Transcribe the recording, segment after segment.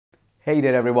Hey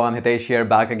there everyone, Hitesh here,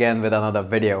 back again with another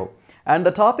video. And the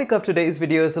topic of today's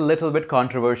video is a little bit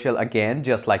controversial again,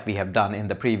 just like we have done in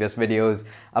the previous videos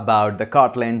about the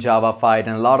Kotlin Java fight,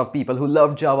 and a lot of people who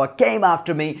love Java came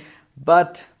after me.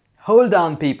 But hold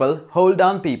on people,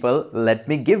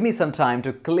 give me some time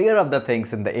to clear up the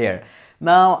things in the air.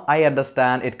 Now, I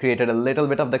understand it created a little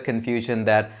bit of the confusion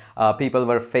that people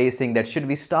were facing, that should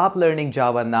we stop learning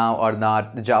Java now or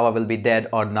not, Java will be dead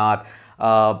or not.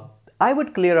 I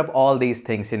would clear up all these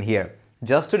things in here.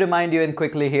 Just to remind you and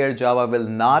quickly here, Java will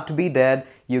not be dead.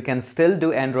 You can still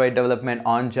do Android development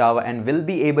on Java and will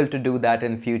be able to do that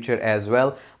in future as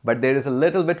well. But there is a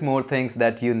little bit more things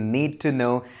that you need to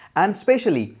know, and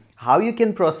especially how you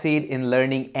can proceed in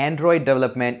learning Android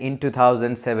development in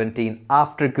 2017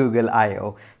 after Google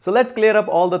I/O. So let's clear up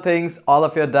all the things, all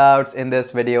of your doubts in this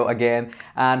video again.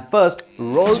 And first,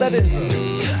 roll that intro.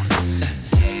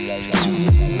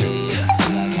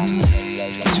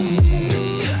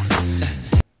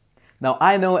 Now,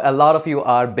 I know a lot of you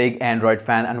are big Android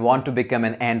fan and want to become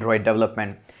an Android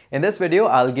development. In this video,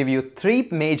 I'll give you 3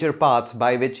 major paths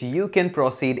by which you can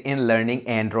proceed in learning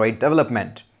Android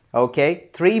development. Okay,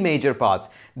 3 major paths.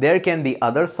 There can be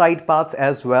other side paths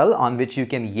as well on which you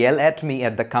can yell at me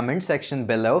at the comment section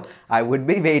below. I would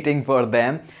be waiting for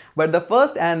them. But the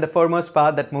first and the foremost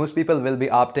path that most people will be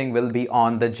opting will be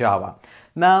on the Java.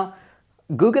 Now,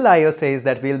 Google I/O says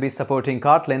that we'll be supporting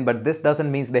Kotlin, but this doesn't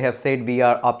mean they have said we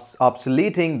are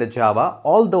obsoleting the Java.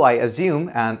 Although I assume,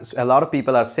 and a lot of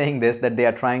people are saying this, that they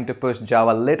are trying to push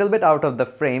Java a little bit out of the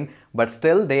frame, but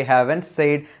still they haven't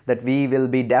said that we will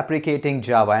be deprecating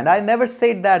Java. And I never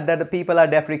said that the people are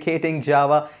deprecating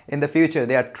Java in the future.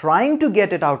 They are trying to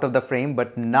get it out of the frame,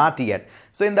 but not yet.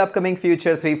 So in the upcoming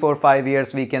future, 3, 4, 5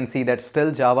 years, we can see that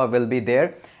still Java will be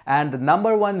there. And the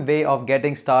number one way of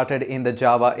getting started in the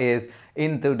Java is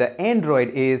into the Android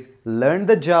is learn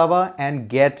the Java and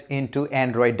get into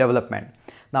Android development.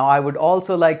 Now, I would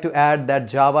also like to add that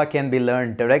Java can be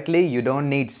learned directly. You don't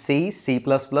need C, C++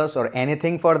 or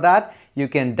anything for that. You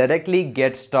can directly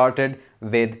get started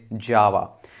with Java.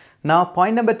 Now,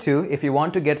 point number 2, if you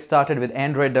want to get started with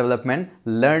Android development,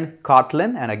 learn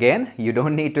Kotlin. And again, you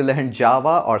don't need to learn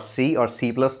Java or C or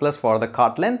C++ for the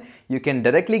Kotlin. You can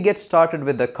directly get started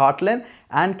with the Kotlin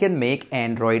and can make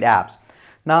Android apps.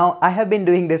 Now, I have been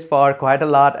doing this for quite a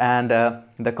lot, and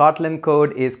the Kotlin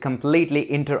code is completely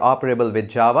interoperable with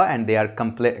Java, and they are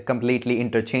completely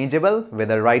interchangeable. With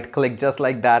a right click just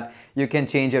like that, you can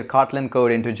change your Kotlin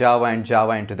code into Java and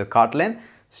Java into the Kotlin.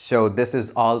 So this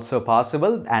is also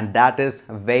possible, and that is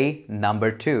way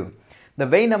number 2. The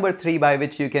way number 3 by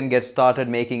which you can get started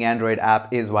making Android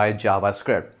app is via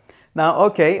JavaScript. Now,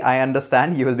 okay, I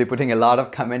understand you will be putting a lot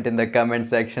of comment in the comment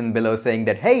section below saying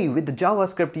that, hey, with the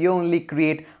JavaScript, you only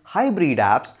create hybrid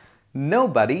apps. No,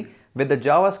 buddy. With the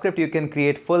JavaScript, you can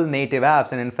create full native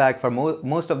apps. And in fact, for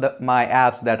most of my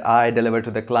apps that I deliver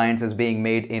to the clients is being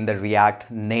made in the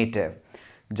React Native.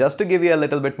 Just to give you a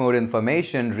little bit more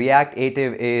information, React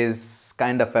Native is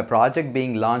kind of a project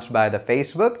being launched by the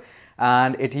Facebook,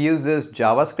 and it uses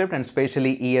JavaScript and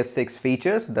especially ES6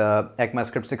 features, the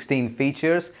ECMAScript 16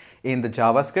 features in the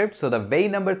JavaScript. So the way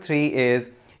number 3 is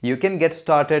you can get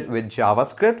started with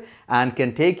JavaScript and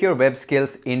can take your web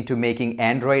skills into making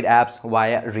Android apps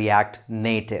via React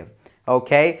Native.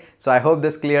 Okay, so I hope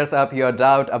this clears up your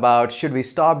doubt about should we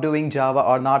stop doing Java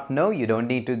or not. No, you don't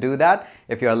need to do that.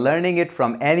 If you're learning it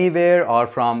from anywhere or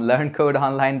from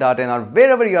learncodeonline.in or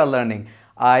wherever you're learning,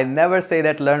 I never say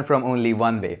that learn from only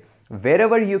one way.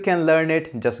 Wherever you can learn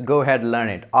it, just go ahead and learn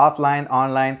it. Offline,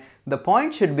 online, the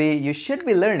point should be you should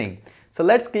be learning. So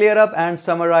let's clear up and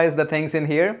summarize the things in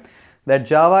here. That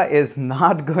Java is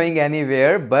not going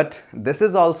anywhere, but this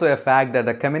is also a fact that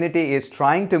the community is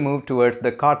trying to move towards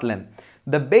the Kotlin.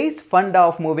 The base funda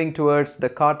of moving towards the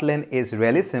Kotlin is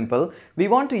really simple. We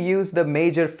want to use the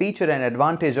major feature and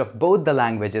advantage of both the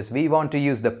languages. We want to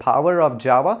use the power of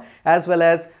Java as well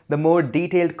as the more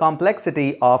detailed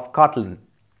complexity of Kotlin.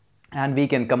 And we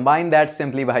can combine that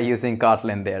simply by using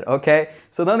Kotlin there, okay?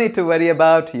 So no need to worry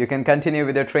about, you can continue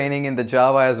with your training in the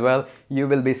Java as well. You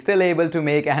will be still able to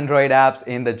make Android apps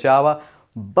in the Java.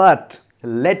 But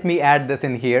let me add this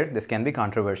in here, this can be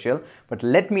controversial, but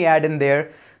let me add in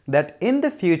there that in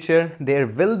the future, there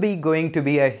will be going to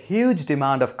be a huge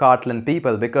demand of Kotlin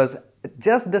people, because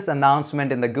just this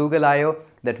announcement in the Google I/O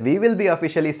that we will be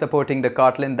officially supporting the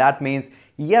Kotlin, that means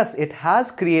yes, it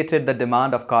has created the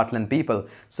demand of Kotlin people.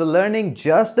 So learning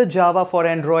just the Java for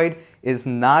Android is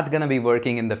not going to be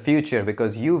working in the future,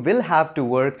 because you will have to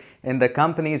work in the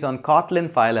companies on Kotlin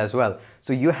file as well.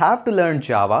 So you have to learn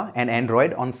Java and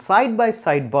Android on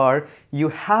side-by-side bar. You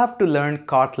have to learn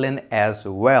Kotlin as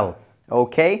well.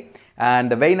 Okay.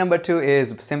 And the way number 2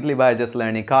 is simply by just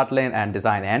learning Catalan and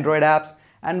design Android apps.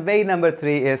 And way number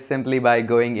 3 is simply by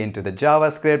going into the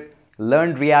JavaScript,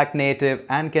 learn React Native,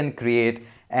 and can create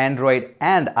Android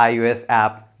and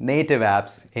iOS native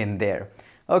apps in there.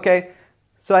 Okay,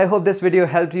 so I hope this video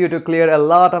helped you to clear a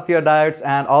lot of your doubts,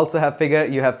 and also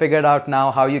you have figured out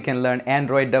now how you can learn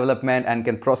Android development and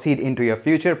can proceed into your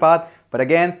future path. But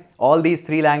again, all these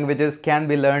 3 languages can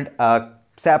be learned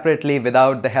separately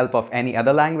without the help of any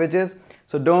other languages.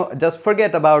 So don't just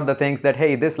forget about the things that,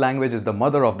 hey, this language is the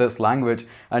mother of this language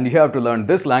and you have to learn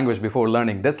this language before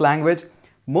learning this language.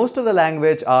 Most of the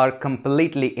language are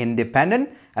completely independent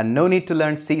and no need to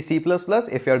learn C, C++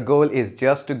 if your goal is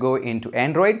just to go into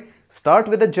Android. Start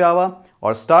with the Java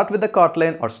or start with the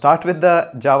Catalan or start with the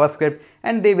JavaScript,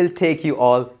 and they will take you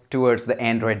all towards the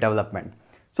Android development.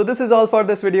 So this is all for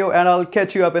this video, and I'll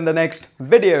catch you up in the next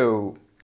video.